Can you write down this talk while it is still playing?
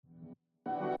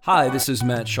Hi, this is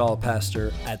Matt Shaw,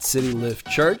 pastor at City Lift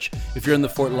Church. If you're in the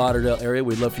Fort Lauderdale area,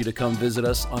 we'd love for you to come visit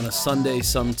us on a Sunday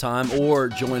sometime or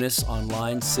join us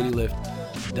online,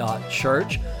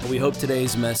 citylift.church. We hope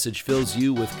today's message fills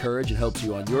you with courage and helps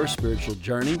you on your spiritual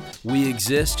journey. We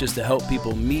exist just to help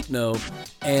people meet, know,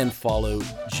 and follow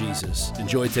Jesus.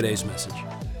 Enjoy today's message.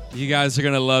 You guys are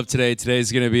going to love today.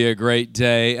 Today's going to be a great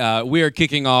day. We are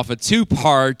kicking off a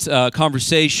two-part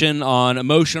conversation on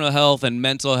emotional health and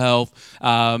mental health,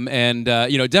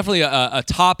 definitely a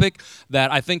topic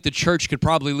that I think the church could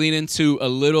probably lean into a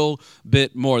little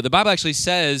bit more. The Bible actually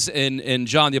says in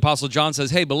John, the Apostle John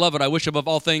says, "Hey, beloved, I wish above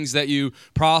all things that you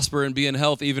prosper and be in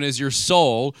health, even as your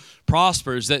soul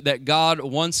prospers." That God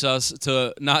wants us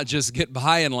to not just get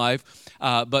by in life,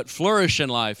 but flourish in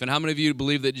life. And how many of you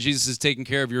believe that Jesus is taking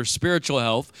care of your spiritual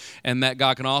health and that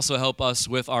God can also help us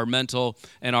with our mental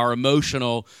and our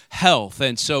emotional health?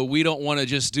 And so we don't want to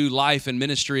just do life and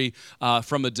ministry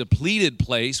from a depleted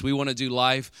place. We want to do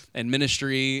life and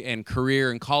ministry and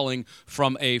career and calling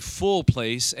from a full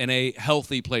place and a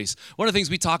healthy place. One of the things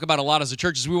we talk about a lot as a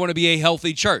church is we want to be a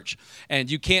healthy church. And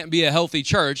you can't be a healthy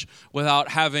church without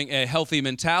having a healthy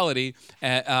mentality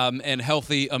and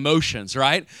healthy emotions,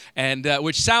 right? And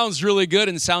which sounds really good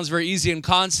and sounds very easy in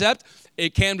concept.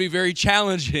 It can be very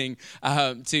challenging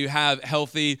to have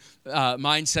healthy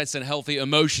mindsets and healthy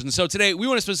emotions. So today we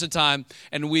want to spend some time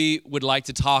and we would like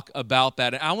to talk about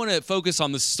that. And I want to focus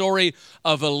on the story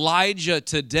of Elijah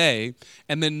today.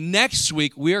 And then next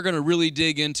week we are going to really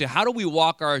dig into how do we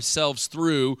walk ourselves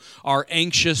through our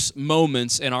anxious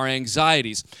moments and our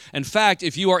anxieties. In fact,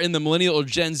 if you are in the millennial or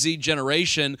Gen Z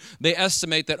generation, they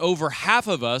estimate that over half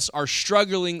of us are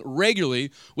struggling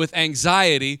regularly with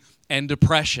anxiety and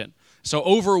depression. So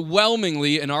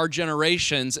overwhelmingly in our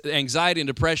generations, anxiety and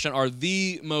depression are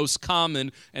the most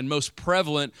common and most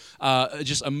prevalent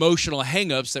just emotional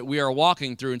hangups that we are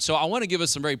walking through. And so I want to give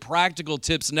us some very practical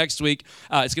tips next week.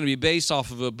 It's going to be based off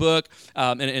of a book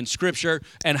and scripture.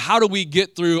 And how do we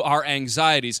get through our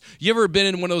anxieties? You ever been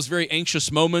in one of those very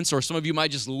anxious moments, or some of you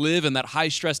might just live in that high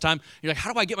stress time? You're like,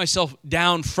 how do I get myself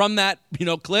down from that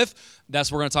cliff? That's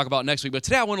what we're going to talk about next week. But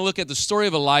today I want to look at the story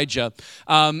of Elijah.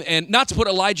 And not to put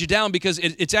Elijah down, because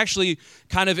it's actually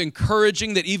kind of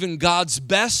encouraging that even God's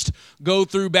best go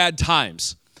through bad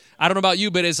times. I don't know about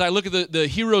you, but as I look at the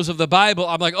heroes of the Bible,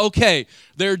 I'm like, okay,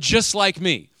 they're just like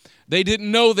me. They didn't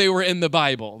know they were in the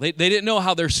Bible. They didn't know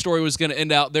how their story was going to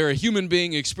end out. They're a human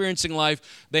being experiencing life.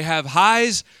 They have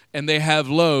highs and they have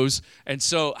lows. And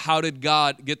so how did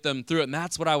God get them through it? And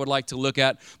that's what I would like to look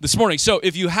at this morning. So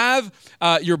if you have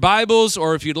your Bibles,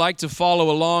 or if you'd like to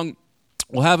follow along,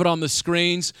 we'll have it on the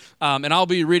screens, and I'll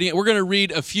be reading it. We're going to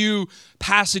read a few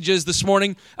passages this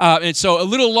morning, and so a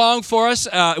little long for us.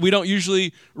 We don't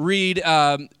usually read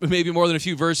maybe more than a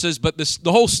few verses, but the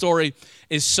whole story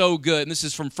is so good. And this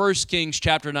is from 1 Kings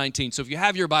chapter 19. So if you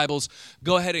have your Bibles,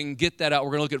 go ahead and get that out.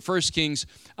 We're going to look at 1 Kings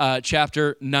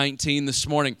chapter 19 this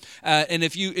morning. And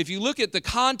if you look at the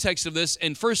context of this,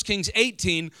 in 1 Kings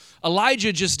 18,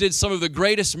 Elijah just did some of the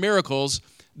greatest miracles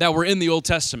that were in the Old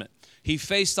Testament. He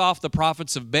faced off the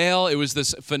prophets of Baal. It was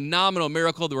this phenomenal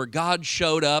miracle where God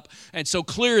showed up. And so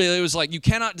clearly it was like, you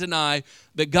cannot deny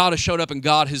that God has showed up and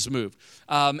God has moved.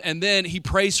 And then he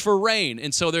prays for rain.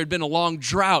 And so there had been a long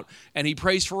drought, and he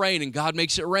prays for rain, and God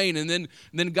makes it rain. And then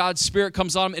God's Spirit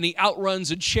comes on him, and he outruns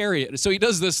a chariot. And so he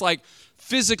does this like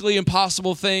physically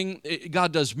impossible thing.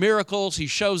 God does miracles. He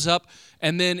shows up.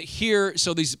 And then here,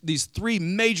 so these three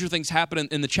major things happen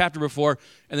in the chapter before.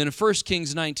 And then in 1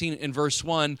 Kings 19 in verse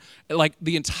 1, like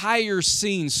the entire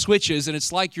scene switches, and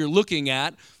it's like you're looking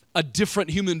at a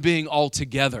different human being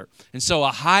altogether. And so a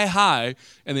high,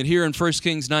 and then here in 1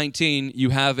 Kings 19, you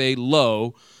have a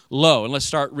low. And let's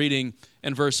start reading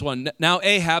in verse 1. Now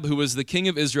Ahab, who was the king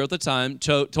of Israel at the time,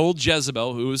 told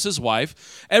Jezebel, who was his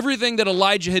wife, everything that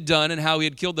Elijah had done and how he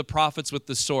had killed the prophets with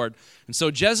the sword. And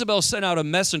so Jezebel sent out a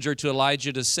messenger to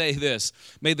Elijah to say this: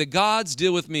 "May the gods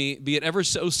deal with me, be it ever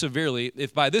so severely,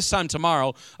 if by this time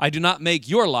tomorrow I do not make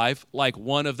your life like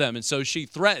one of them." And so she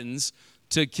threatens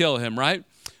to kill him, right?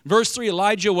 Verse 3,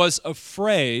 Elijah was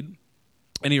afraid,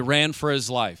 and he ran for his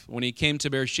life. When he came to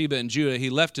Beersheba in Judah, he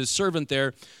left his servant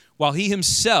there, while he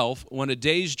himself went a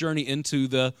day's journey into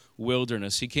the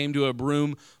wilderness. He came to a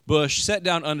broom bush, sat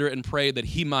down under it, and prayed that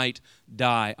he might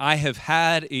die. "I have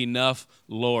had enough,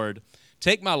 Lord.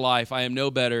 Take my life. I am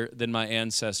no better than my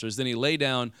ancestors." Then he lay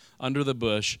down under the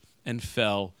bush and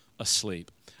fell asleep.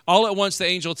 All at once the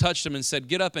angel touched him and said,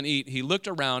 "Get up and eat." He looked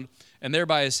around, and there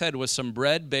by his head was some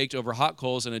bread baked over hot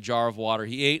coals and a jar of water.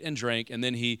 He ate and drank, and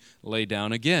then he lay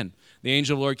down again. The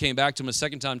angel of the Lord came back to him a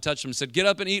second time, touched him, and said, "Get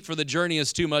up and eat, for the journey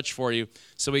is too much for you."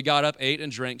 So he got up, ate,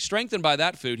 and drank. Strengthened by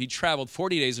that food, he traveled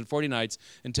 40 days and 40 nights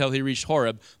until he reached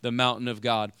Horeb, the mountain of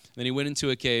God. Then he went into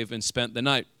a cave and spent the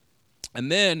night. And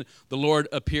then the Lord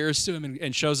appears to him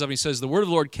and shows up. He says, the word of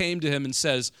the Lord came to him and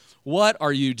says, "What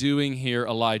are you doing here,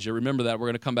 Elijah?" Remember that. We're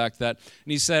going to come back to that.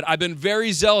 And he said, "I've been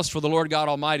very zealous for the Lord God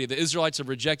Almighty. The Israelites have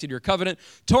rejected your covenant,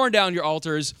 torn down your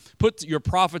altars, put your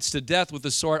prophets to death with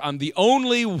the sword. I'm the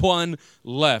only one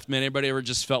left." Man, anybody ever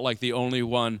just felt like the only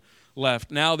one left?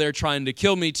 Now they're trying to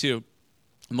kill me too.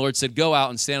 And the Lord said, "Go out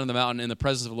and stand on the mountain in the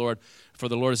presence of the Lord, for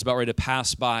the Lord is about ready to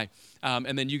pass by."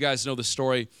 And then you guys know the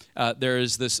story. There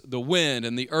is the wind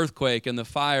and the earthquake and the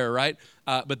fire, right?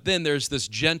 But then there's this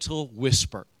gentle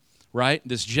whisper, right?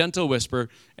 This gentle whisper.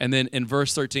 And then in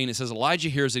verse 13, it says, Elijah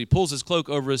hears it. He pulls his cloak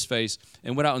over his face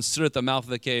and went out and stood at the mouth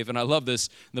of the cave. And I love this.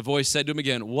 And the voice said to him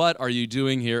again, "What are you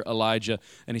doing here, Elijah?"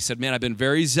 And he said, "Man, I've been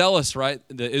very zealous, right?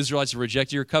 The Israelites have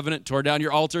rejected your covenant, tore down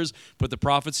your altars, put the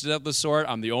prophets to death with the sword.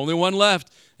 I'm the only one left.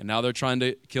 And now they're trying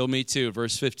to kill me too."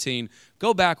 Verse 15,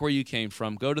 "Go back where you came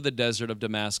from. Go to the desert of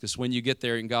Damascus. When you get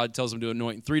there," and God tells him to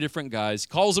anoint 3 different guys. He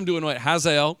calls him to anoint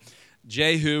Hazael,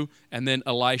 Jehu, and then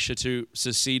Elisha to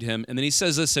succeed him. And then he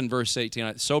says this in verse 18,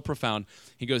 it's so profound.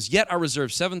 He goes, "Yet I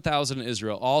reserve 7,000 in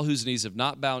Israel, all whose knees have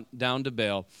not bowed down to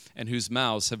Baal, and whose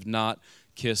mouths have not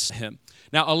kissed him."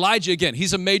 Now, Elijah, again,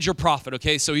 he's a major prophet,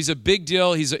 okay? So he's a big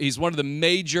deal. He's one of the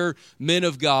major men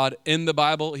of God in the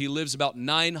Bible. He lives about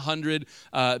 900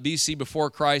 BC before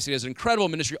Christ. He has an incredible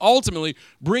ministry, ultimately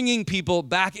bringing people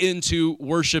back into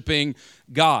worshiping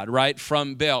God, right,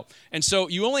 from Baal. And so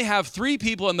you only have 3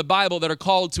 people in the Bible that are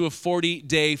called to a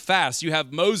 40-day fast. You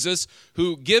have Moses,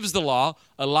 who gives the law,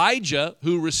 Elijah,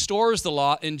 who restores the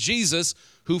law, and Jesus,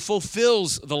 who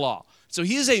fulfills the law. So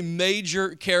he is a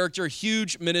major character,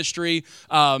 huge ministry,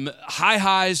 high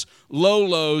highs, low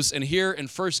lows. And here in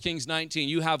 1 Kings 19,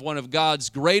 you have one of God's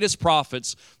greatest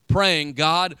prophets praying,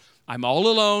 "God, I'm all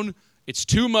alone. It's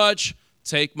too much.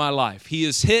 Take my life." He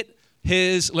has hit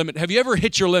his limit. Have you ever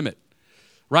hit your limit?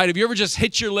 Right? Have you ever just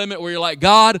hit your limit where you're like,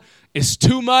 "God, it's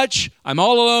too much. I'm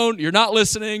all alone. You're not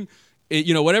listening.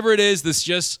 Whatever it is, this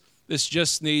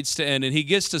just needs to end." And he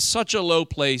gets to such a low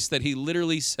place that he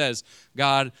literally says,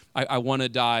 "God, I want to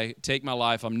die. Take my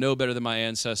life. I'm no better than my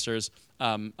ancestors.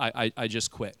 I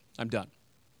just quit. I'm done."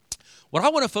 What I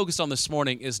want to focus on this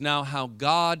morning is now how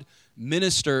God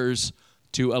ministers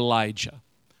to Elijah.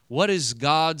 What is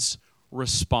God's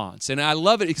response? And I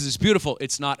love it because it's beautiful.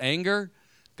 It's not anger.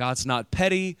 God's not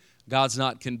petty. God's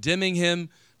not condemning him.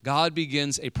 God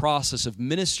begins a process of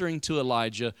ministering to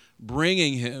Elijah,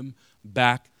 bringing him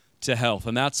back to health.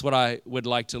 And that's what I would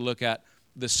like to look at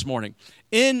this morning.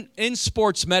 In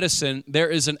sports medicine, there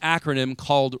is an acronym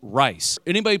called RICE.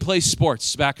 Anybody plays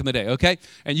sports back in the day, okay?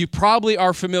 And you probably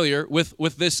are familiar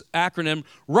with this acronym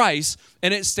RICE,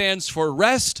 and it stands for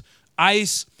rest,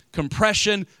 ice,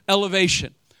 compression,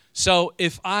 elevation. So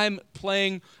if I'm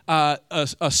playing a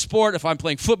sport, if I'm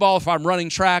playing football, if I'm running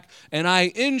track, and I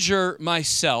injure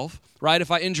myself, right?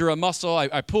 If I injure a muscle,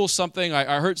 I pull something,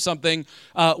 I hurt something,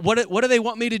 what do they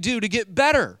want me to do to get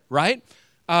better, right?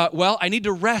 Well, I need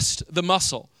to rest the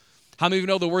muscle. How many of you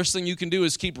know the worst thing you can do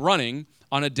is keep running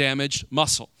on a damaged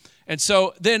muscle? And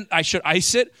so then I should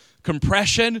ice it,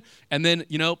 compression, and then,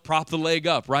 prop the leg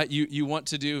up, right? You want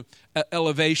to do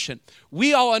elevation.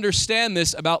 We all understand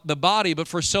this about the body, but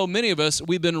for so many of us,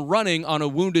 we've been running on a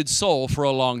wounded soul for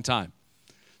a long time.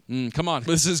 Come on,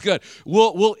 this is good.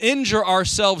 We'll injure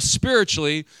ourselves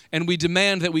spiritually, and we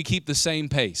demand that we keep the same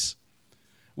pace.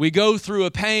 We go through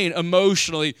a pain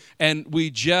emotionally, and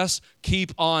we just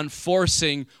keep on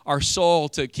forcing our soul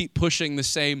to keep pushing the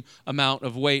same amount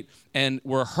of weight, and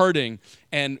we're hurting,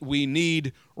 and we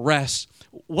need rest.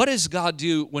 What does God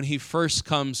do when he first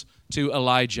comes to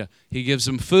Elijah? He gives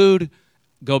him food.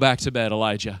 Go back to bed,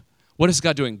 Elijah. What is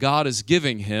God doing? God is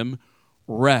giving him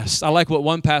rest. I like what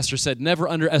one pastor said, never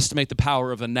underestimate the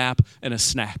power of a nap and a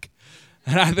snack.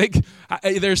 And I think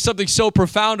there's something so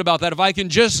profound about that. If I can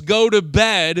just go to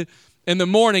bed in the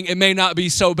morning, it may not be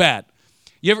so bad.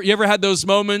 You ever had those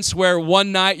moments where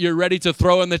one night you're ready to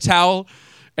throw in the towel,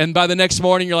 and by the next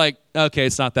morning you're like, okay,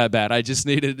 it's not that bad. I just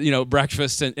needed,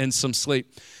 breakfast and some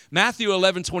sleep. Matthew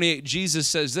 11:28, Jesus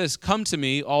says this, "Come to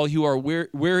me, all you are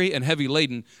weary and heavy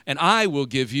laden, and I will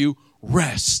give you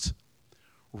rest."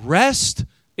 Rest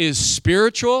is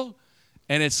spiritual,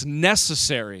 and it's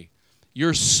necessary.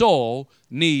 Your soul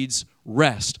needs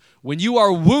rest. When you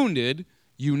are wounded,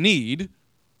 you need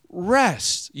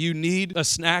rest. You need a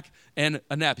snack and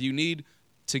a nap. You need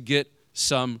to get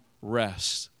some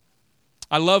rest.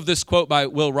 I love this quote by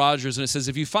Will Rogers, and it says,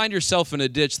 if you find yourself in a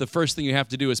ditch, the first thing you have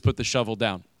to do is put the shovel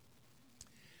down.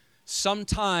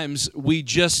 sometimes we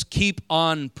just keep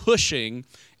on pushing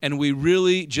and we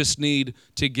really just need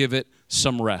to give it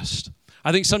some rest.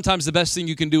 I think sometimes the best thing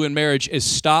you can do in marriage is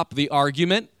stop the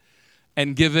argument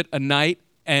and give it a night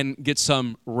and get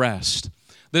some rest.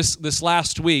 This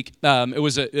last week, it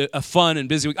was a fun and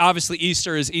busy week. Obviously,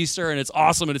 Easter is Easter, and it's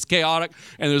awesome, and it's chaotic,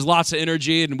 and there's lots of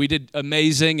energy, and we did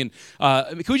amazing. And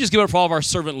can we just give it up for all of our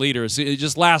servant leaders?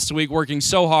 Just last week, working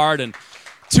so hard, and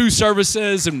 2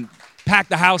 services, and packed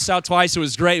the house out twice. It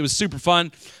was great. It was super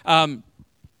fun.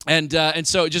 And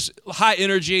so just high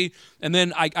energy, and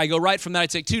then I go right from that. I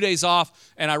take 2 days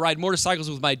off, and I ride motorcycles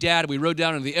with my dad. We rode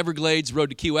down into the Everglades, rode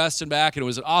to Key West and back, and it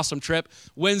was an awesome trip.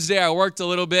 Wednesday, I worked a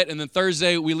little bit, and then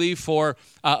Thursday, we leave for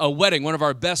a wedding. One of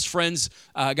our best friends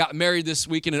got married this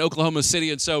weekend in Oklahoma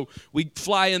City, and so we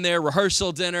fly in there,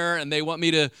 rehearsal dinner, and they want me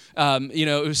to,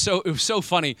 it was so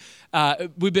funny.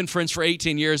 We've been friends for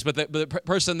 18 years, but the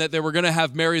person that they were going to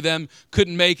have marry them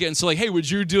couldn't make it, and so like, hey, would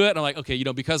you do it? And I'm like, okay,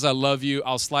 because I love you,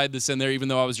 I'll slide this in there, even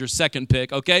though I was your second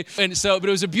pick, okay? And so, but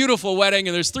it was a beautiful wedding,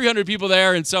 and there's 300 people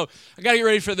there, and so I got to get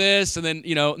ready for this, and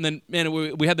then, man,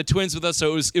 we had the twins with us,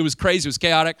 so it was crazy, it was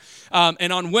chaotic.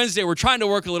 And on Wednesday, we're trying to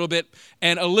work a little bit,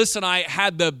 and Alyssa and I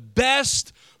had the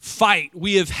best fight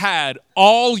we have had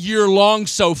all year long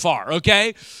so far,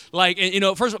 okay? Like,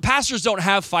 first of all, pastors don't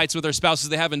have fights with their spouses.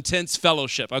 They have intense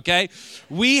fellowship, okay?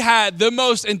 We had the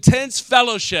most intense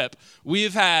fellowship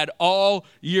we've had all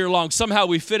year long. Somehow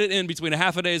we fit it in between a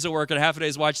half a day's of work and a half a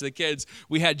day's watching the kids.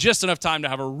 We had just enough time to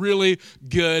have a really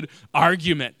good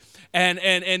argument.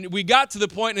 And we got to the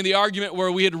point in the argument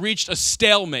where we had reached a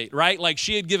stalemate, right? Like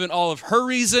she had given all of her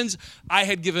reasons, I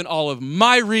had given all of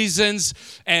my reasons,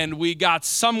 and we got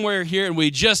somewhere here and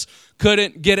we just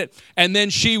couldn't get it. And then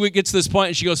she would get to this point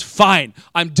and she goes, fine,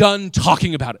 I'm done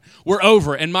talking about it. We're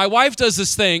over. And my wife does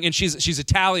this thing, and she's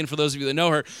Italian for those of you that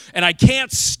know her, and I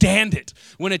can't stand it.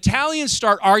 When Italians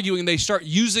start arguing, they start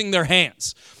using their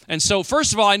hands. And so,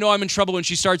 first of all, I know I'm in trouble when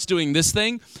she starts doing this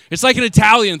thing. It's like an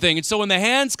Italian thing. And so when the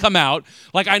hands come out,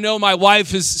 like I know my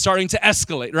wife is starting to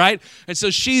escalate, right? And so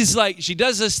she's like, she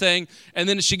does this thing, and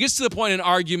then she gets to the point in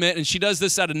argument, and she does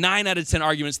this out of 9 out of 10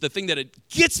 arguments, the thing that it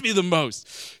gets me the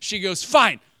most. She goes,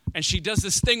 fine. And she does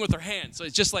this thing with her hands. So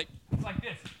it's just like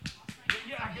this.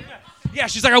 Yeah,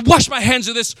 she's like, I wash my hands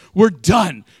of this, we're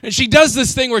done. And she does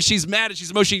this thing where she's mad and she's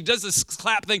emotional. She does this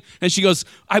clap thing, and she goes,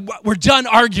 we're done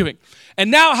arguing. And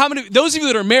now, those of you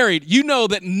that are married, you know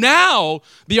that now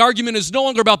the argument is no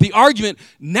longer about the argument.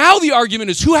 Now the argument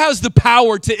is who has the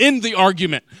power to end the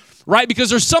argument, right? Because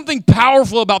there's something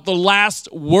powerful about the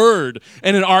last word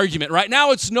in an argument, right?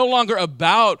 Now it's no longer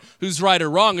about who's right or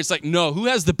wrong. It's like, no, who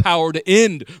has the power to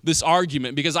end this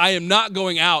argument? Because I am not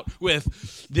going out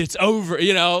with, it's over,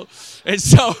 And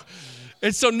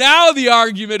so now the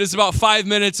argument is about 5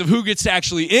 minutes of who gets to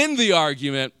actually end the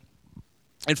argument.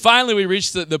 And finally we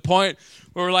reach the point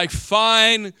where we're like,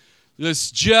 fine,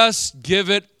 let's just give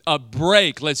it a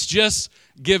break. Let's just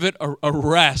give it a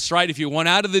rest, right? If you want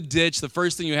out of the ditch, the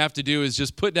first thing you have to do is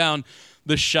just put down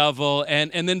the shovel.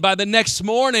 And then by the next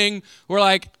morning, we're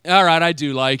like, all right, I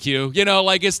do like you.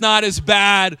 Like it's not as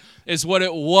bad as what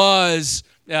it was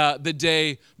the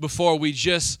day before. We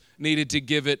just needed to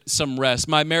give it some rest.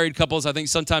 My married couples, I think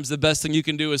sometimes the best thing you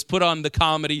can do is put on the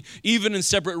comedy, even in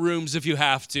separate rooms if you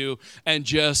have to, and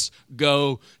just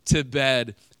go to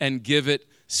bed and give it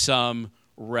some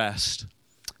rest.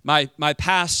 My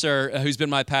pastor, who's been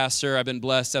my pastor, I've been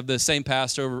blessed. I have the same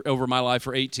pastor over my life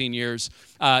for 18 years.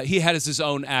 He has his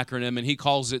own acronym, and he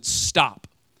calls it STOP.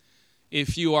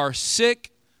 If you are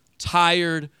sick,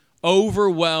 tired,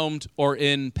 overwhelmed, or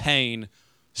in pain,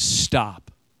 stop.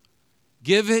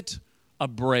 Give it a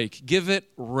break. Give it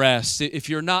rest. If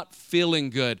you're not feeling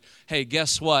good, hey,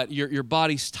 guess what? Your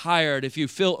body's tired. If you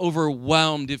feel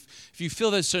overwhelmed, if you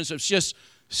feel that sense of just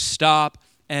stop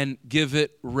and give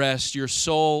it rest. Your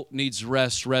soul needs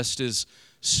rest. Rest is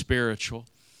spiritual.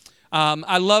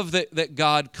 I love that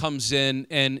God comes in,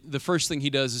 and the first thing he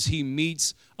does is he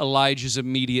meets Elijah's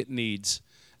immediate needs.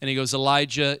 And he goes,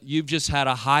 Elijah, you've just had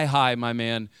a high, my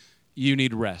man. You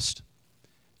need rest.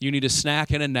 You need a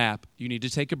snack and a nap. You need to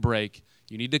take a break.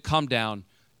 You need to calm down.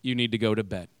 You need to go to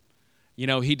bed.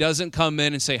 He doesn't come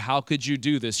in and say, how could you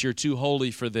do this? You're too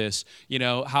holy for this.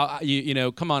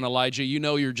 Come on, Elijah.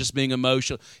 You're just being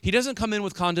emotional. He doesn't come in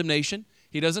with condemnation.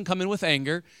 He doesn't come in with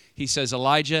anger. He says,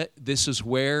 Elijah, this is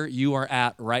where you are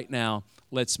at right now.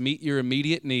 Let's meet your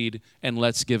immediate need and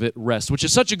let's give it rest, which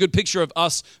is such a good picture of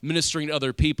us ministering to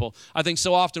other people. I think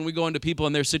so often we go into people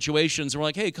in their situations and we're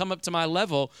like, hey, come up to my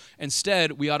level.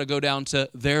 Instead, we ought to go down to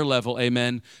their level,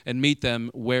 amen, and meet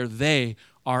them where they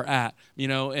are at,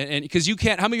 and because you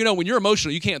can't, how many of you know when you're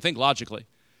emotional, you can't think logically,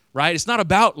 right? It's not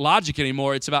about logic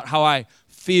anymore. It's about how I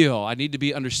feel. I need to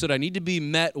be understood. I need to be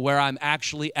met where I'm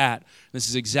actually at. This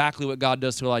is exactly what God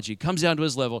does to Elijah. He comes down to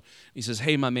his level. He says,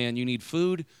 hey, my man, you need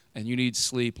food and you need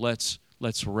sleep. Let's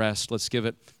rest. Let's give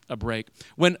it a break.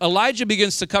 When Elijah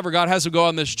begins to cover, God has to go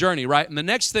on this journey, right? And the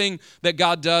next thing that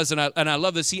God does, and I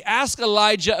love this, he asks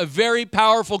Elijah a very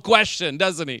powerful question,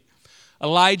 doesn't he?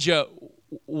 Elijah,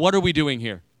 what are we doing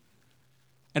here?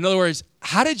 In other words,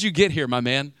 how did you get here, my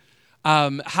man?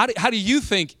 How do you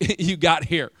think you got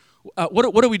here?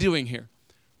 What are we doing here?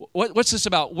 What's this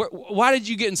about? Why did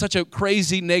you get in such a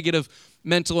crazy negative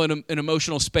mental and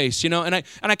emotional space? And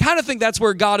I kind of think that's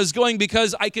where God is going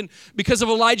because of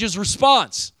Elijah's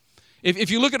response.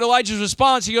 If you look at Elijah's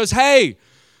response, he goes, "Hey,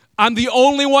 I'm the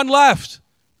only one left.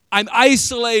 I'm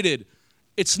isolated.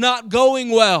 It's not going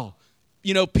well.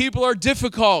 People are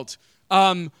difficult.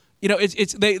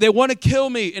 They want to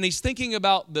kill me." And he's thinking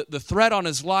about the threat on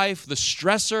his life, the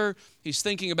stressor. He's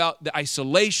thinking about the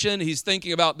isolation. He's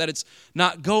thinking about that it's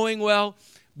not going well.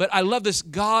 But I love this.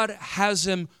 God has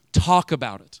him talk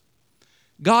about it.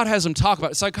 God has him talk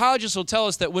about it. Psychologists will tell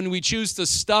us that when we choose to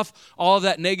stuff all of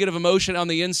that negative emotion on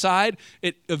the inside,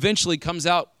 it eventually comes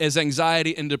out as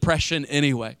anxiety and depression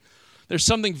anyway. There's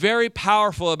something very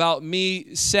powerful about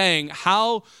me saying,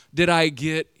 how did I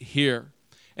get here?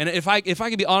 And if I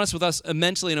can be honest with us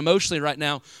mentally and emotionally right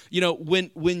now,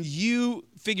 when you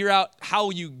figure out how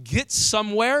you get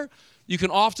somewhere, you can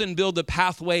often build a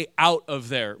pathway out of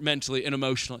there mentally and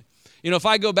emotionally. If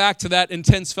I go back to that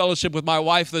intense fellowship with my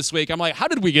wife this week, I'm like, how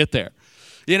did we get there?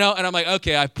 And I'm like,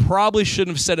 okay, I probably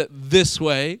shouldn't have said it this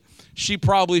way. She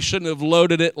probably shouldn't have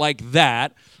loaded it like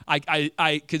that.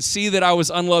 I could see that I was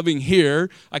unloving here.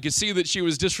 I could see that she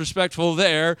was disrespectful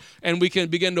there. And we can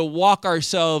begin to walk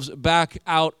ourselves back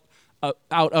out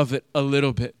of it a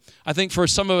little bit. I think for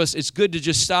some of us, it's good to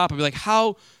just stop and be like,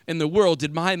 how in the world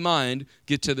did my mind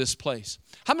get to this place?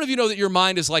 How many of you know that your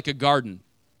mind is like a garden?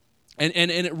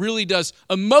 And it really does.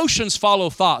 Emotions follow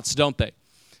thoughts, don't they?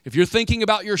 If you're thinking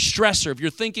about your stressor, if you're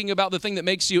thinking about the thing that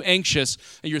makes you anxious,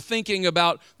 and you're thinking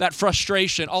about that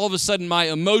frustration, all of a sudden my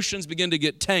emotions begin to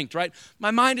get tanked, right?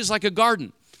 My mind is like a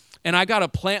garden, and I got to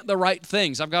plant the right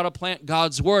things. I've got to plant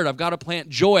God's word. I've got to plant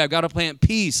joy. I've got to plant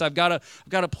peace. I've got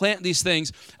to plant these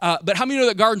things. But how many know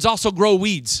that gardens also grow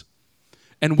weeds?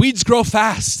 And weeds grow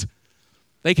fast.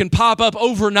 They can pop up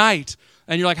overnight.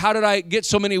 And you're like, how did I get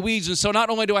so many weeds? And so not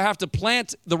only do I have to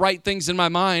plant the right things in my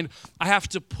mind, I have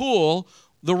to pull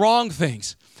the wrong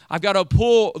things. I've got to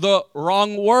pull the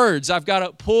wrong words. I've got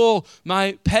to pull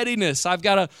my pettiness. I've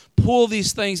got to pull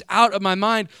these things out of my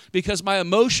mind because my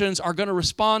emotions are going to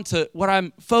respond to what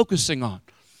I'm focusing on.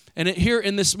 And here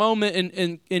in this moment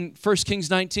in 1 Kings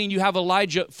 19, you have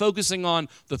Elijah focusing on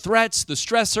the threats, the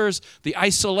stressors, the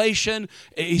isolation.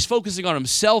 He's focusing on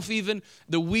himself even.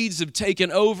 The weeds have taken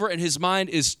over, and his mind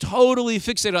is totally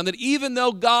fixated on that. Even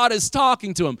though God is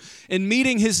talking to him and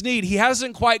meeting his need, he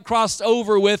hasn't quite crossed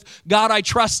over with, God, I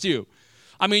trust you.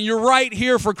 I mean, you're right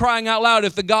here, for crying out loud.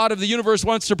 If the God of the universe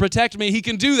wants to protect me, he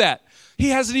can do that.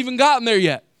 He hasn't even gotten there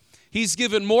yet. He's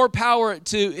given more power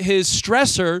to his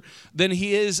stressor than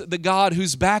he is the God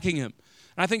who's backing him.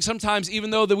 And I think sometimes, even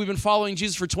though that we've been following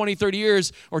Jesus for 20, 30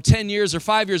 years, or 10 years, or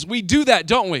 5 years, we do that,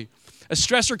 don't we? A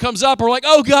stressor comes up, we're like,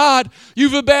 oh God,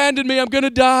 you've abandoned me, I'm going to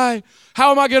die.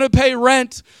 How am I going to pay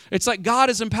rent? It's like God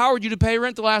has empowered you to pay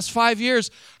rent the last 5 years.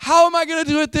 How am I going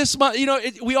to do it this month?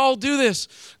 We all do this.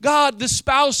 God, the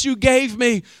spouse you gave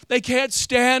me, they can't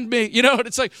stand me.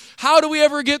 It's like, how do we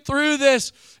ever get through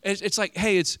this? It's like,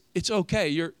 hey, it's okay.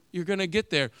 You're going to get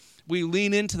there. We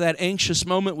lean into that anxious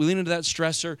moment. We lean into that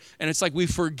stressor. And it's like we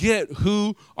forget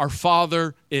who our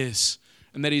Father is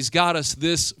and that he's got us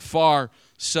this far,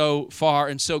 so far.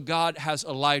 And so God has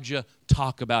Elijah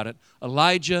talk about it.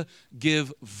 Elijah,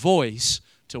 give voice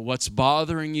to what's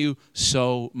bothering you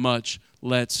so much.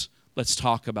 Let's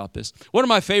talk about this. One of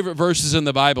my favorite verses in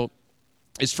the Bible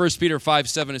is 1 Peter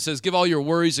 5:7. It says, give all your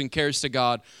worries and cares to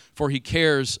God, for he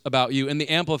cares about you. In the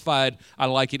Amplified, I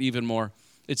like it even more.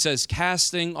 It says,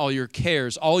 casting all your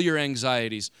cares, all your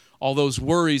anxieties, all those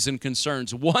worries and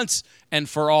concerns once and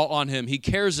for all on him. He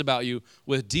cares about you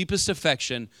with deepest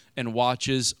affection and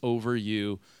watches over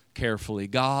you carefully.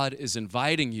 God is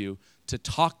inviting you to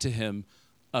talk to him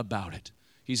about it.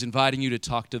 He's inviting you to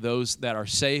talk to those that are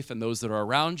safe and those that are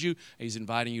around you. He's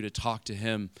inviting you to talk to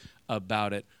him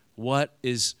about it. What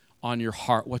is on your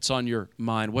heart? What's on your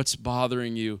mind? What's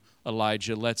bothering you,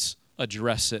 Elijah? Let's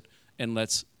address it and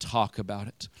let's talk about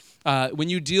it. When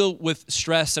you deal with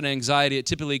stress and anxiety, it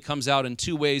typically comes out in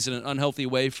two ways, in an unhealthy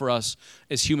way for us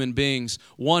as human beings.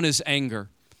 One is anger.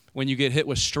 When you get hit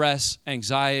with stress,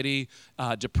 anxiety,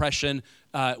 depression,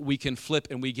 we can flip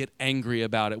and we get angry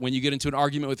about it. When you get into an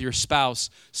argument with your spouse,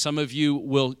 some of you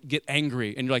will get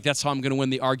angry and you're like, that's how I'm going to win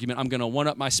the argument. I'm going to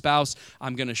one-up my spouse.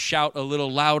 I'm going to shout a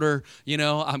little louder.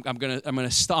 I'm going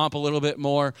to stomp a little bit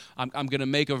more. I'm going to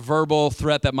make a verbal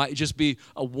threat that might just be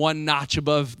a one notch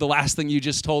above the last thing you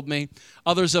just told me.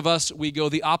 Others of us, we go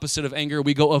the opposite of anger.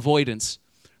 We go avoidance.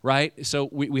 Right? So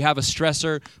we have a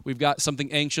stressor, we've got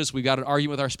something anxious, we've got an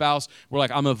argument with our spouse, we're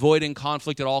like, I'm avoiding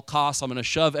conflict at all costs, I'm going to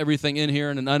shove everything in here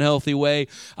in an unhealthy way,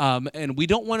 and we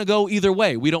don't want to go either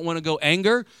way. We don't want to go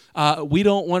anger, we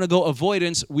don't want to go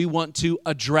avoidance, we want to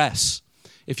address.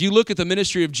 If you look at the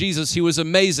ministry of Jesus, he was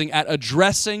amazing at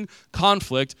addressing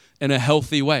conflict in a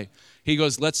healthy way. He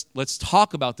goes, let's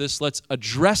talk about this, let's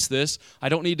address this. I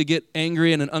don't need to get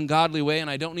angry in an ungodly way,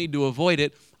 and I don't need to avoid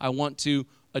it. I want to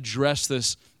address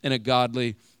this in a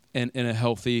godly and in a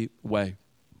healthy way.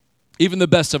 Even the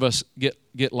best of us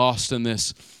get lost in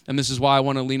this. And this is why I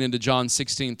want to lean into John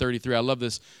 16:33. I love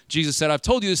this. Jesus said, I've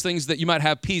told you these things that you might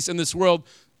have peace. In this world,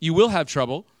 you will have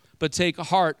trouble, but take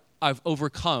heart, I've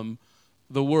overcome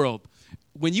the world.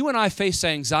 When you and I face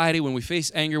anxiety, when we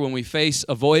face anger, when we face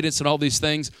avoidance and all these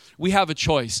things, we have a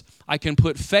choice. I can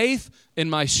put faith in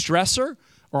my stressor,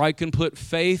 or I can put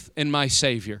faith in my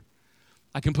Savior.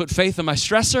 I can put faith in my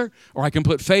stressor, or I can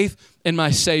put faith in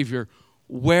my Savior.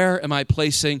 Where am I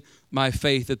placing my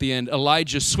faith at the end?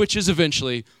 Elijah switches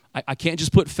eventually. I can't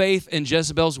just put faith in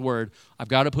Jezebel's word. I've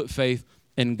got to put faith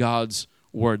in God's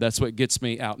word. That's what gets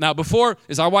me out. Now,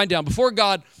 as I wind down, before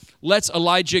God lets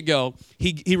Elijah go,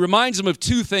 he reminds him of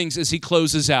two things as he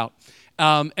closes out.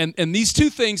 And these two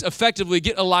things effectively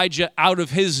get Elijah out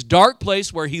of his dark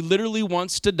place where he literally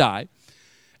wants to die,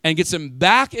 and gets him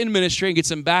back in ministry and gets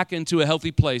him back into a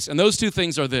healthy place. And those two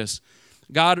things are this.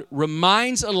 God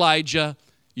reminds Elijah,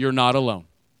 you're not alone.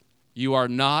 You are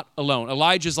not alone.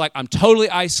 Elijah's like, I'm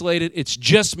totally isolated. It's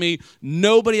just me.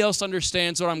 Nobody else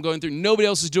understands what I'm going through. Nobody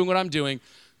else is doing what I'm doing.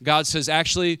 God says,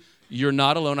 actually, you're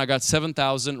not alone. I got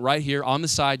 7,000 right here on the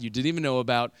side you didn't even know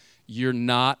about. You're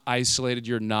not isolated.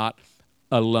 You're not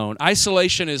alone.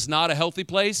 Isolation is not a healthy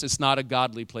place. It's not a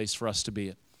godly place for us to be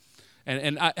in.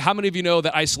 And how many of you know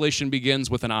that isolation begins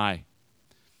with an I?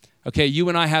 Okay, you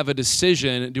and I have a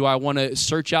decision. Do I want to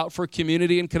search out for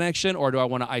community and connection, or do I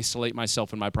want to isolate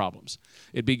myself and my problems?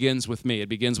 It begins with me. It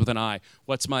begins with an I.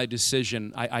 What's my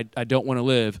decision? I don't want to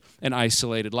live an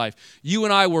isolated life. You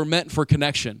and I were meant for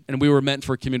connection, and we were meant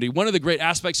for community. One of the great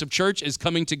aspects of church is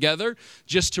coming together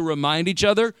just to remind each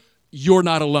other, you're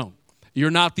not alone.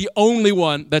 You're not the only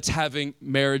one that's having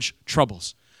marriage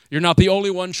troubles. You're not the only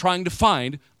one trying to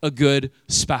find a good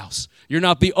spouse. You're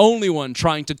not the only one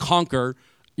trying to conquer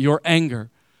your anger,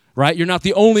 right? You're not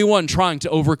the only one trying to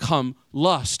overcome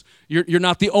lust. You're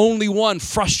not the only one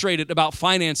frustrated about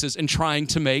finances and trying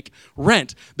to make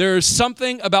rent. There is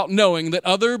something about knowing that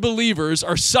other believers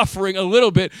are suffering a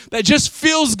little bit that just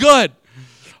feels good.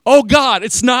 Oh God,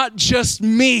 it's not just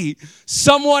me.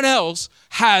 Someone else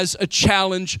has a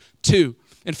challenge too.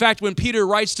 In fact, when Peter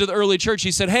writes to the early church,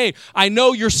 he said, hey, I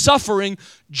know you're suffering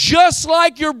just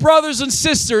like your brothers and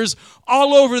sisters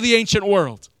all over the ancient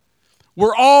world.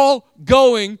 We're all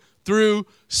going through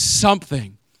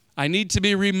something. I need to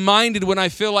be reminded when I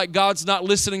feel like God's not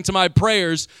listening to my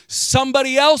prayers.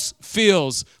 Somebody else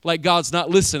feels like God's not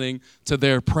listening to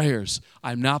their prayers.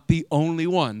 I'm not the only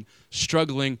one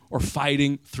struggling or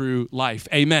fighting through life.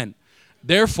 Amen.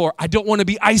 Therefore, I don't want to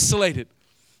be isolated.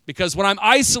 Because when I'm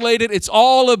isolated, it's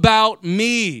all about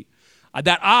me.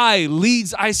 That I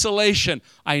leads isolation.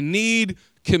 I need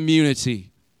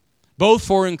community, both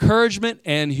for encouragement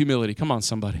and humility. Come on,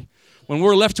 somebody. When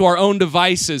we're left to our own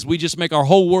devices, we just make our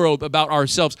whole world about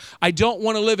ourselves. I don't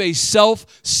want to live a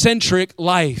self-centric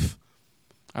life.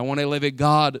 I want to live a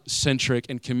God-centric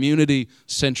and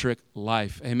community-centric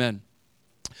life. Amen.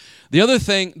 The other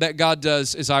thing that God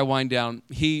does as I wind down,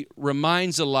 he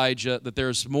reminds Elijah that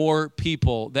there's more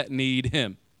people that need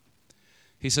him.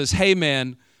 He says, hey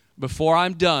man, before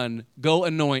I'm done, go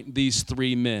anoint these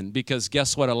 3 men. Because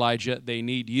guess what, Elijah? They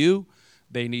need you.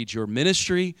 They need your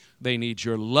ministry. They need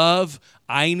your love.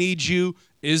 I need you.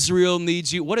 Israel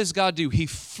needs you. What does God do? He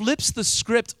flips the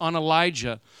script on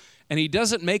Elijah, and he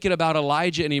doesn't make it about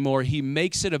Elijah anymore. He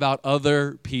makes it about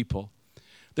other people.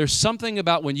 There's something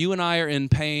about when you and I are in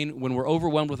pain, when we're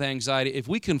overwhelmed with anxiety, if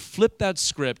we can flip that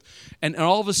script and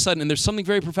all of a sudden, and there's something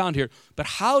very profound here, but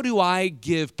how do I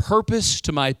give purpose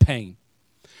to my pain?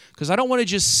 Because I don't want to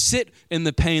just sit in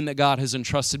the pain that God has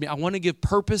entrusted me. I want to give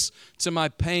purpose to my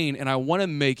pain, and I want to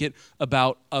make it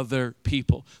about other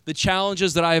people. The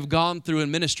challenges that I have gone through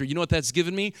in ministry, you know what that's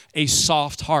given me? A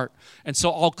soft heart. And so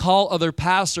I'll call other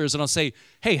pastors and I'll say,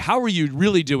 hey, how are you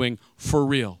really doing for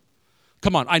real?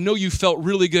 Come on, I know you felt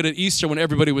really good at Easter when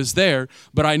everybody was there,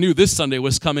 but I knew this Sunday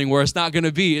was coming where it's not going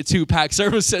to be 2-pack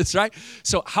services, right?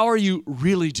 So how are you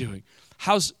really doing?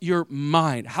 How's your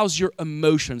mind? How's your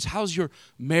emotions? How's your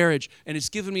marriage? And it's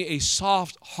given me a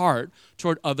soft heart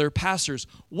toward other pastors.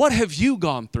 What have you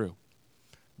gone through?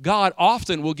 God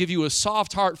often will give you a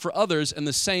soft heart for others in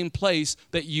the same place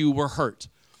that you were hurt.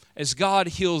 As God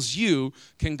heals you,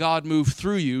 can God move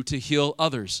through you to heal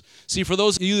others? See, for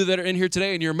those of you that are in here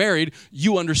today and you're married,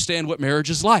 you understand what marriage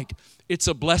is like. It's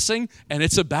a blessing and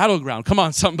it's a battleground. Come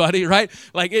on, somebody, right?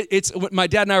 Like it's my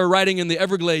dad and I were riding in the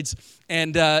Everglades,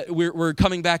 and we're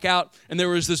coming back out, and there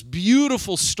was this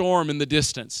beautiful storm in the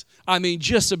distance. I mean,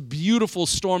 just a beautiful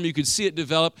storm. You could see it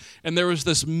develop, and there was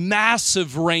this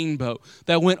massive rainbow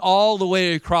that went all the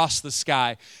way across the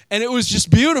sky, and it was just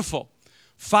beautiful.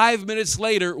 5 minutes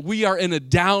later, we are in a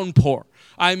downpour.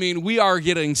 I mean, we are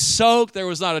getting soaked. There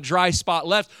was not a dry spot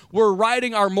left. We're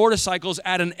riding our motorcycles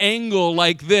at an angle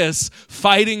like this,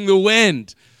 fighting the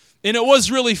wind. And it was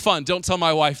really fun. Don't tell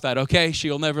my wife that, okay?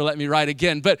 She'll never let me ride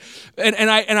again. But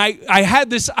I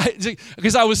had this,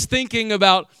 because I was thinking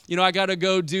about, I got to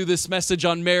go do this message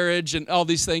on marriage and all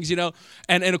these things,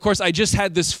 And of course, I just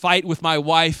had this fight with my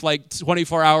wife like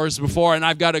 24 hours before, and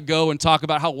I've got to go and talk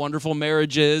about how wonderful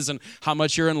marriage is and how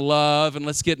much you're in love and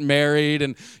let's get married.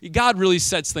 And God really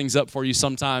sets things up for you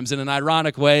sometimes in an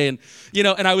ironic way. And,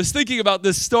 and I was thinking about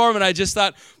this storm, and I just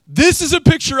thought, this is a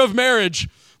picture of marriage.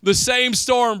 The same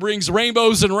storm brings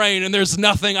rainbows and rain, and there's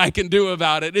nothing I can do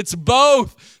about it. It's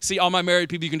both. See, all my married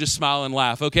people, you can just smile and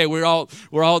laugh. Okay, we're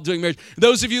all doing marriage.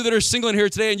 Those of you that are single in here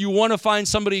today and you want to find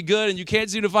somebody good and you can't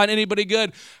seem to find anybody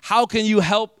good, how can you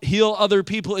help heal other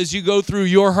people as you go through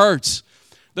your hurts?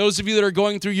 Those of you that are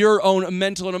going through your own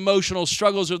mental and emotional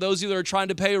struggles, or those of you that are trying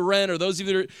to pay rent, or those of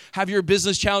you that have your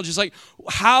business challenges, like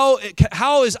how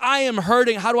is I am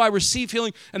hurting, how do I receive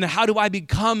healing, and then how do I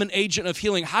become an agent of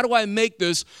healing? How do I make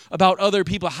this about other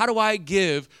people? How do I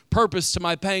give purpose to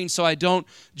my pain so I don't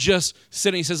just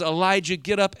sit? And he says, Elijah,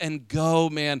 get up and go,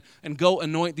 man, and go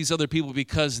anoint these other people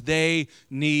because they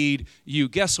need you.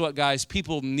 Guess what, guys?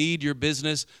 People need your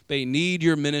business. They need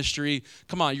your ministry.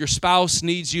 Come on, your spouse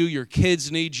needs you. Your kids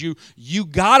need you. You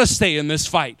got to stay in this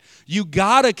fight. You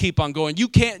got to keep on going. You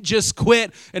can't just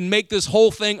quit and make this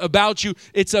whole thing about you.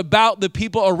 It's about the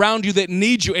people around you that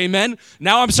need you. Amen?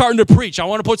 Now I'm starting to preach. I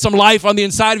want to put some life on the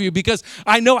inside of you because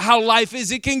I know how life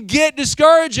is. It can get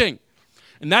discouraging.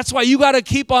 And that's why you got to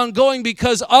keep on going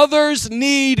because others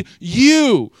need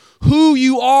you. Who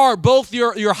you are, both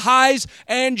your highs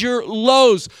and your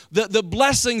lows, the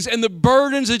blessings and the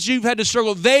burdens that you've had to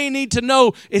struggle, they need to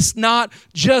know it's not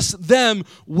just them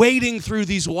wading through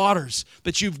these waters,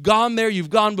 that you've gone there, you've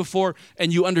gone before,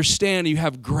 and you understand, and you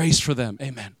have grace for them.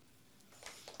 Amen.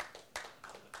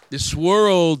 This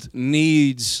world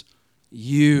needs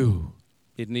you.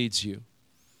 It needs you.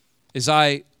 As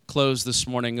I close this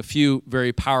morning, a few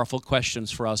very powerful questions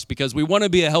for us because we want to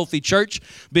be a healthy church.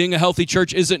 Being a healthy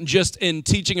church isn't just in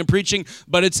teaching and preaching,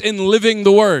 but it's in living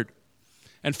the word.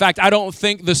 In fact, I don't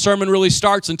think the sermon really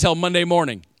starts until Monday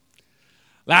morning.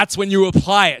 That's when you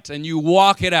apply it and you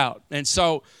walk it out. And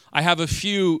so I have a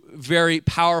few very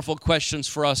powerful questions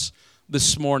for us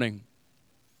this morning.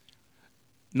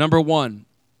 Number one,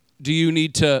 do you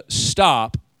need to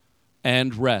stop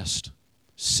and rest?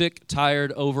 Sick,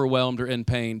 tired, overwhelmed, or in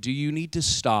pain, do you need to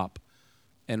stop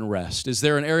and rest? Is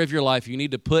there an area of your life you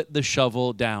need to put the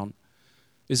shovel down?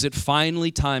 Is it finally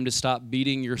time to stop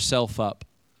beating yourself up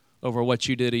over what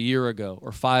you did a year ago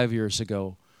or 5 years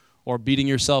ago, or beating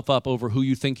yourself up over who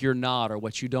you think you're not or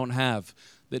what you don't have?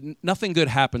 That nothing good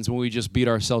happens when we just beat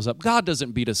ourselves up. God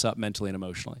doesn't beat us up mentally and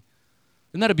emotionally.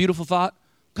 Isn't that a beautiful thought?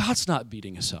 God's not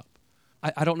beating us up.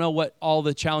 I don't know what all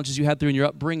the challenges you had through in your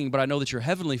upbringing, but I know that your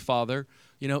heavenly Father,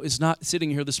 is not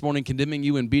sitting here this morning condemning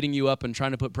you and beating you up and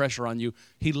trying to put pressure on you.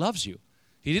 He loves you.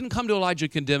 He didn't come to Elijah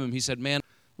to condemn him. He said, man,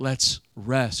 let's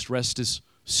rest. Rest is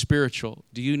spiritual.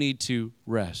 Do you need to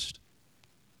rest?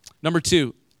 Number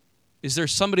two, is there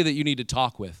somebody that you need to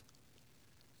talk with?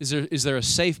 Is there a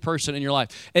safe person in your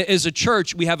life? As a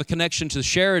church, we have a connection to the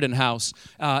Sheridan House.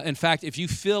 In fact, if you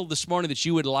feel this morning that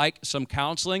you would like some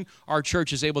counseling, our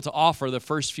church is able to offer the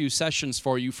first few sessions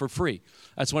for you for free.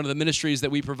 That's one of the ministries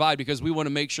that we provide because we want to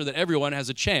make sure that everyone has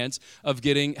a chance of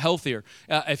getting healthier.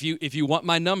 If you want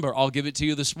my number, I'll give it to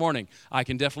you this morning. I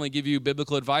can definitely give you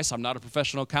biblical advice. I'm not a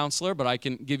professional counselor, but I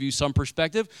can give you some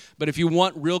perspective. But if you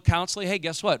want real counseling, hey,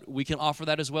 guess what? We can offer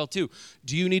that as well too.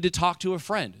 Do you need to talk to a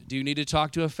friend? Do you need to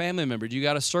talk to a family member? Do you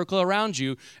got a circle around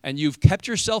you and you've kept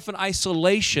yourself in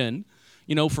isolation,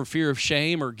 for fear of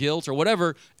shame or guilt or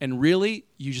whatever, and really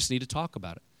you just need to talk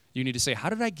about it. You need to say, how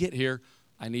did I get here?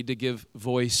 I need to give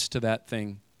voice to that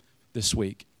thing this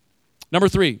week. Number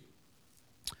 3,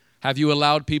 have you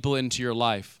allowed people into your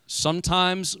life?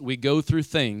 Sometimes we go through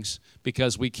things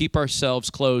because we keep ourselves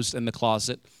closed in the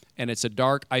closet, and it's a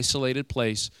dark, isolated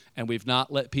place, and we've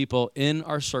not let people in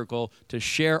our circle to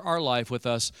share our life with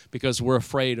us because we're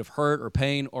afraid of hurt or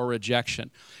pain or rejection.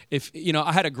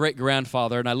 I had a great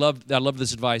grandfather, and I loved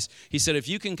this advice. He said, if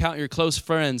you can count your close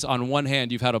friends on one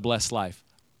hand, you've had a blessed life.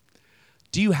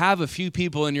 Do you have a few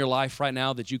people in your life right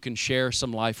now that you can share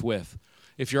some life with?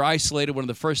 If you're isolated, one of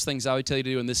the first things I would tell you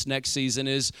to do in this next season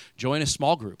is join a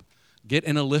small group. Get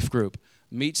in a lift group.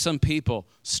 Meet some people.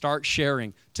 Start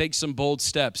sharing. Take some bold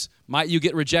steps. Might you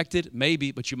get rejected?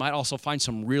 Maybe, but you might also find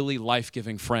some really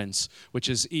life-giving friends, which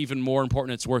is even more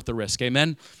important. It's worth the risk.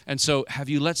 Amen? And so have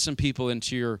you let some people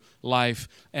into your life?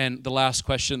 And the last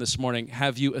question this morning,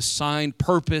 have you assigned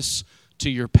purpose to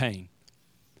your pain?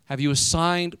 Have you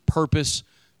assigned purpose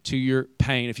to your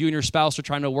pain? If you and your spouse are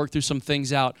trying to work through some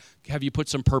things out, have you put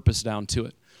some purpose down to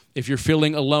it? If you're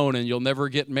feeling alone and you'll never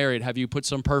get married, have you put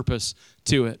some purpose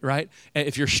to it, right?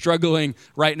 If you're struggling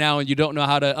right now and you don't know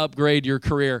how to upgrade your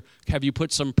career, have you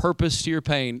put some purpose to your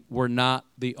pain? We're not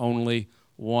the only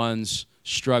ones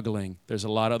struggling. There's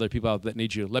a lot of other people out there that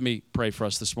need you. Let me pray for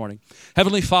us this morning.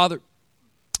 Heavenly Father,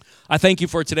 I thank you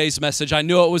for today's message. I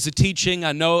know it was a teaching.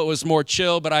 I know it was more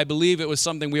chill, but I believe it was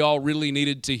something we all really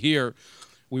needed to hear.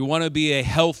 We want to be a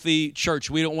healthy church.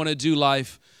 We don't want to do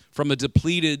life from a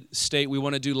depleted state. We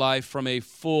want to do life from a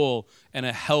full and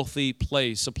a healthy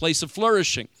place, a place of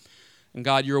flourishing. And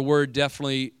God, your word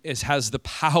definitely has the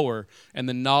power and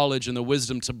the knowledge and the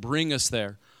wisdom to bring us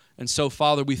there. And so,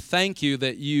 Father, we thank you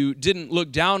that you didn't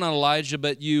look down on Elijah,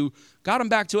 but you got him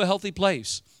back to a healthy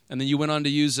place. And then you went on to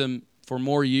use him for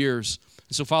more years.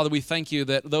 And so, Father, we thank you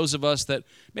that those of us that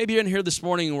maybe you're in here this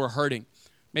morning and we're hurting,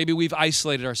 maybe we've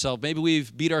isolated ourselves, maybe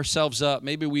we've beat ourselves up,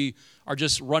 maybe we are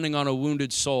just running on a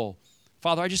wounded soul.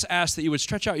 Father, I just ask that you would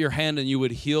stretch out your hand and you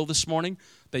would heal this morning,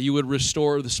 that you would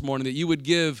restore this morning, that you would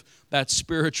give that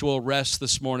spiritual rest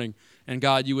this morning. And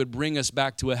God, you would bring us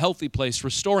back to a healthy place,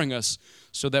 restoring us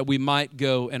so that we might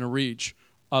go and reach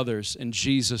others. In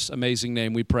Jesus' amazing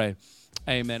name we pray.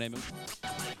 Amen. Amen.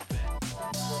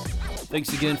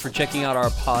 Thanks again for checking out our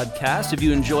podcast. If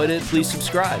you enjoyed it, please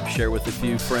subscribe, share with a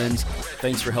few friends.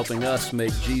 Thanks for helping us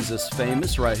make Jesus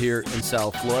famous right here in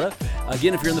South Florida.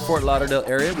 Again, if you're in the Fort Lauderdale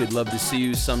area, we'd love to see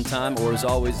you sometime, or as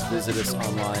always, visit us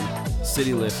online,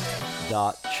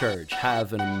 citylift.church.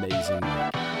 Have an amazing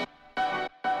day.